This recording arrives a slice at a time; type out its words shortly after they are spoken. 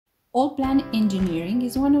Allplan Engineering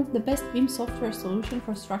is one of the best BIM software solutions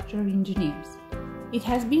for structural engineers. It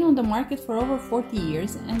has been on the market for over 40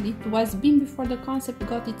 years and it was BIM before the concept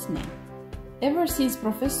got its name. Ever since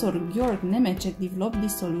Professor Georg Nemecek developed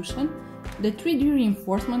this solution, the 3D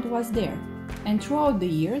reinforcement was there, and throughout the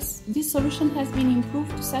years, this solution has been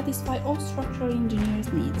improved to satisfy all structural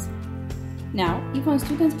engineers' needs. Now, even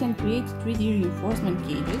students can create 3D reinforcement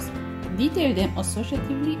cages, detail them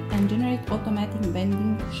associatively, and generate automatic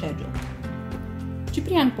bending schedule.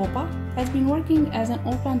 Ciprian Popa has been working as an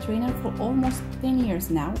Allplan trainer for almost 10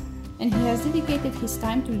 years now, and he has dedicated his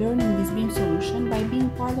time to learning this BIM solution by being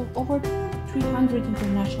part of over 300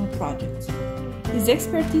 international projects. His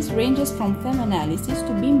expertise ranges from FEM analysis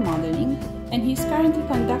to BIM modeling, and he is currently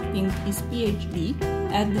conducting his PhD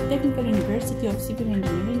at the Technical University of Civil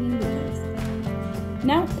Engineering in Bucharest.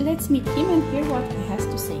 Now let's meet him and hear what he has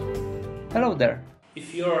to say. Hello there!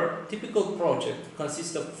 If your typical project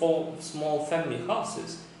consists of 4 small family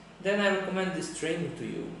houses, then I recommend this training to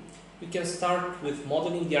you. You can start with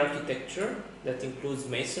modeling the architecture that includes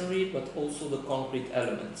masonry but also the concrete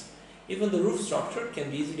elements. Even the roof structure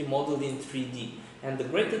can be easily modeled in 3D, and the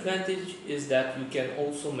great advantage is that you can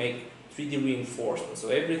also make 3D reinforcement. So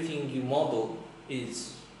everything you model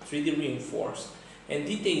is 3D reinforced, and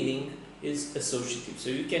detailing is associative.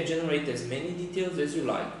 So you can generate as many details as you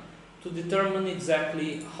like to determine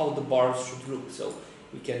exactly how the bars should look. So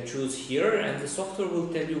you can choose here and the software will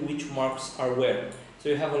tell you which marks are where. So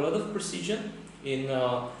you have a lot of precision in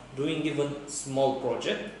doing even small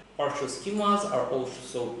project. Partial schemas are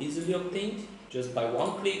also easily obtained just by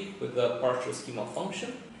one click with the partial schema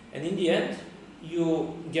function. And in the end,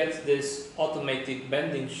 you get this automatic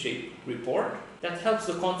bending shape report that helps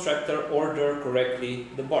the contractor order correctly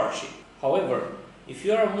the bar shape. However, if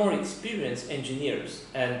you are more experienced engineers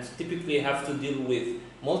and typically have to deal with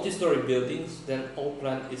multi-story buildings, then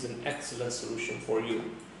Allplan is an excellent solution for you.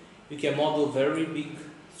 You can model very big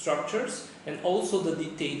structures, and also the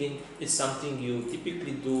detailing is something you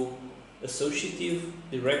typically do associative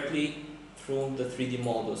directly through the 3D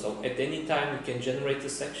model. So at any time you can generate a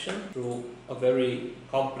section through a very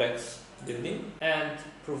complex building and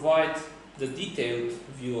provide the detailed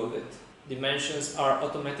view of it. Dimensions are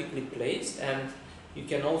automatically placed, and you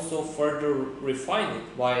can also further refine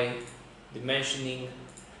it by dimensioning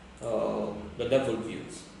the level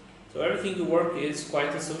views. So everything you work is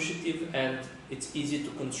quite associative and it's easy to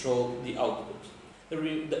control the output.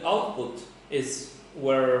 The output is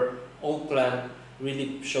where Allplan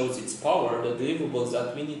really shows its power. The deliverables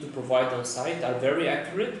that we need to provide on site are very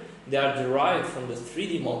accurate. They are derived from the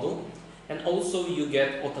 3D model, and also you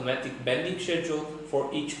get automatic bending schedule for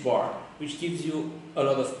each bar, which gives you a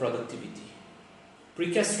lot of productivity.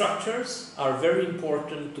 Precast structures are very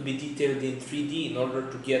important to be detailed in 3D in order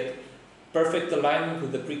to get perfect alignment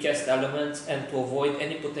with the precast elements and to avoid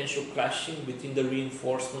any potential clashing between the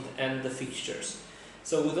reinforcement and the fixtures.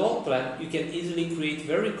 So with Allplan, you can easily create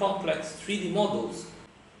very complex 3D models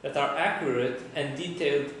that are accurate and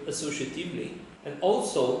detailed associatively. And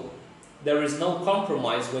also, there is no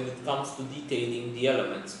compromise when it comes to detailing the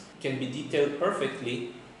elements. It can be detailed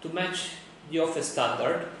perfectly to match the office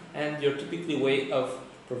standard and your typical way of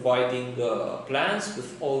providing plans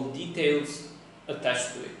with all details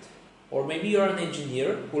attached to it. Or maybe you're an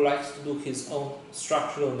engineer who likes to do his own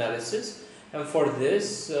structural analysis, and for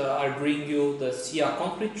this I bring you the SCIA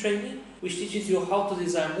concrete training, which teaches you how to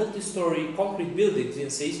design multi-story concrete buildings in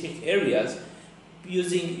seismic areas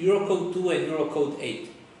using Eurocode 2 and Eurocode 8.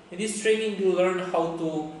 In this training you learn how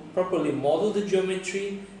to properly model the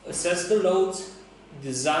geometry, assess the loads,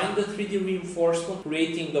 design the 3D reinforcement,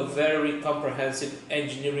 creating a very comprehensive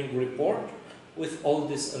engineering report with all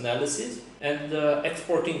this analysis, and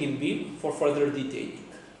exporting in BIM for further detailing.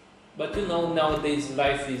 But you know, nowadays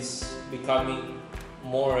life is becoming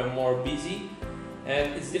more and more busy,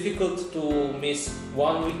 and it's difficult to miss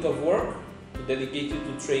 1 week of work to dedicate you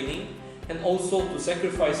to training, and also to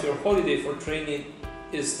sacrifice your holiday for training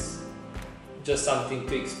is just something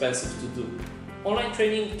too expensive to do. Online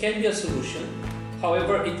training can be a solution.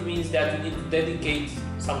 However, it means that you need to dedicate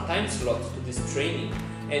some time slot to this training,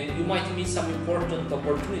 and you might miss some important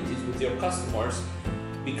opportunities with your customers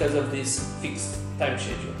because of this fixed time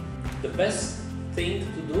schedule. The best thing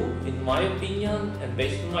to do, in my opinion, and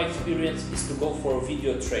based on my experience, is to go for a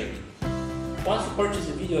video training. Once you purchase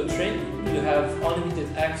a video training, you have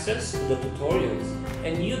unlimited access to the tutorials,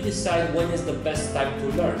 and you decide when is the best time to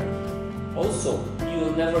learn. Also, you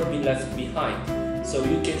will never be left behind. So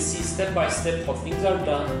you can see step by step how things are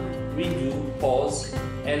done, review, pause,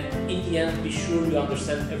 and in the end be sure you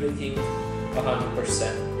understand everything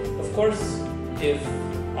 100%. Of course, if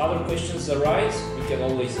other questions arise, you can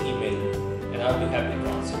always email I'll be happy to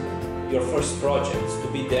answer your first projects, to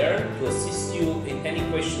be there to assist you in any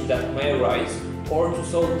question that may arise, or to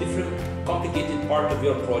solve different complicated part of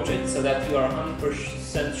your project so that you are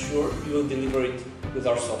 100% sure you will deliver it with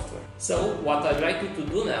our software. So what I'd like you to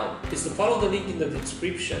do now is to follow the link in the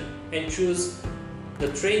description and choose the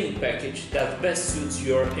training package that best suits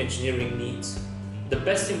your engineering needs. The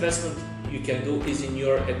best investment you can do is in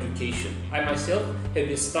your education. I myself have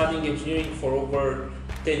been studying engineering for over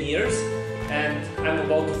 10 years and I'm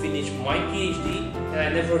about to finish my PhD, and I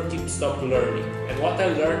never stop learning. And what I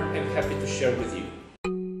learned, I'm happy to share with you.